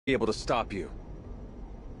be able to stop you.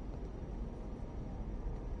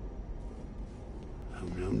 Oh,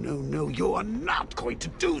 no, you are not going to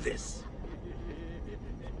do this!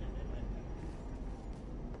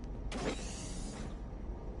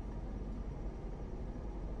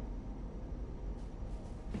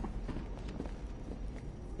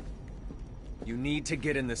 You need to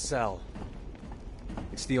get in the cell.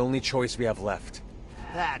 It's the only choice we have left.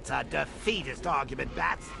 That's a defeatist argument,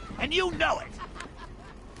 Bats, and you know it!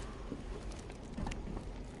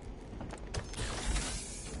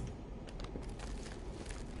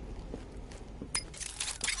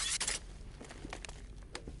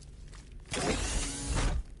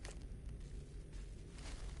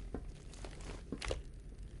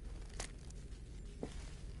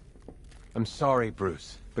 I'm sorry,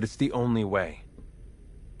 Bruce, but it's the only way.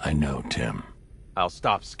 I know, Tim. I'll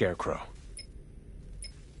stop Scarecrow.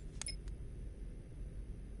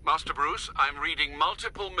 Master Bruce, I'm reading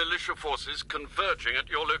multiple militia forces converging at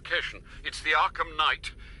your location. It's the Arkham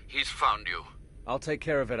Knight. He's found you. I'll take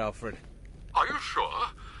care of it, Alfred. Are you sure?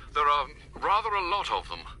 There are rather a lot of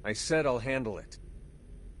them. I said I'll handle it.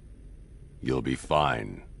 You'll be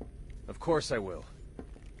fine. Of course I will.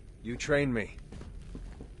 You train me.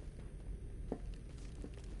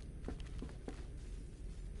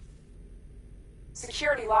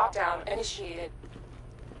 Security lockdown initiated.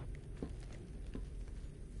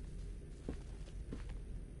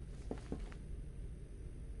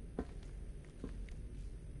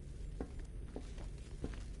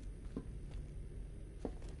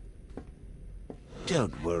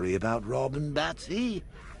 Don't worry about Robin, Batsy.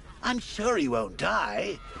 I'm sure he won't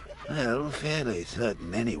die. Well, fairly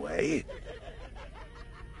certain anyway.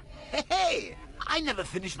 Hey! I never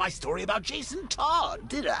finished my story about Jason Todd,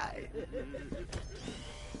 did I?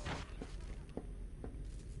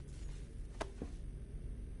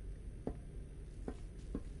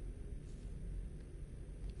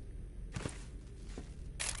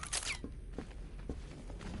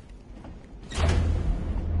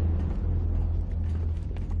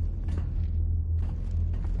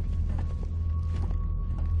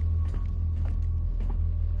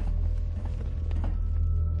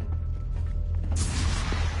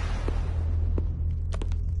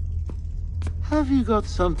 Have you got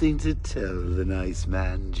something to tell the nice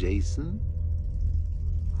man, Jason?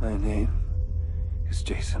 My name is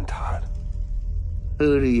Jason Todd.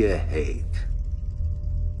 Who do you hate?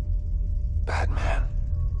 Batman.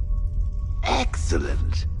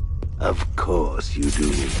 Excellent. Of course you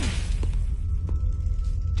do.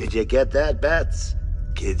 Did you get that, Bats?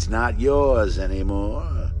 Kid's not yours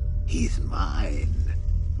anymore. He's mine.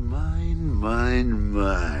 Mine.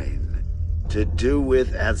 To do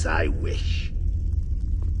with as I wish.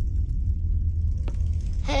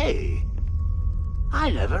 Hey,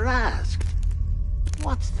 I never asked.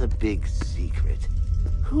 What's the big secret?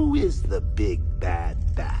 Who is the big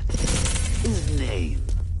bad bat? His name.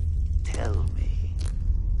 Tell me.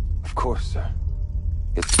 Of course, sir.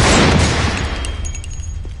 It's...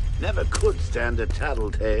 Never could stand a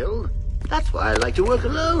tattletale. That's why I like to work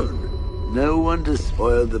alone. No one to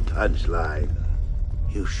spoil the punchline.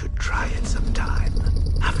 You should try it sometime.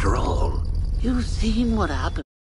 After all, you've seen what happened.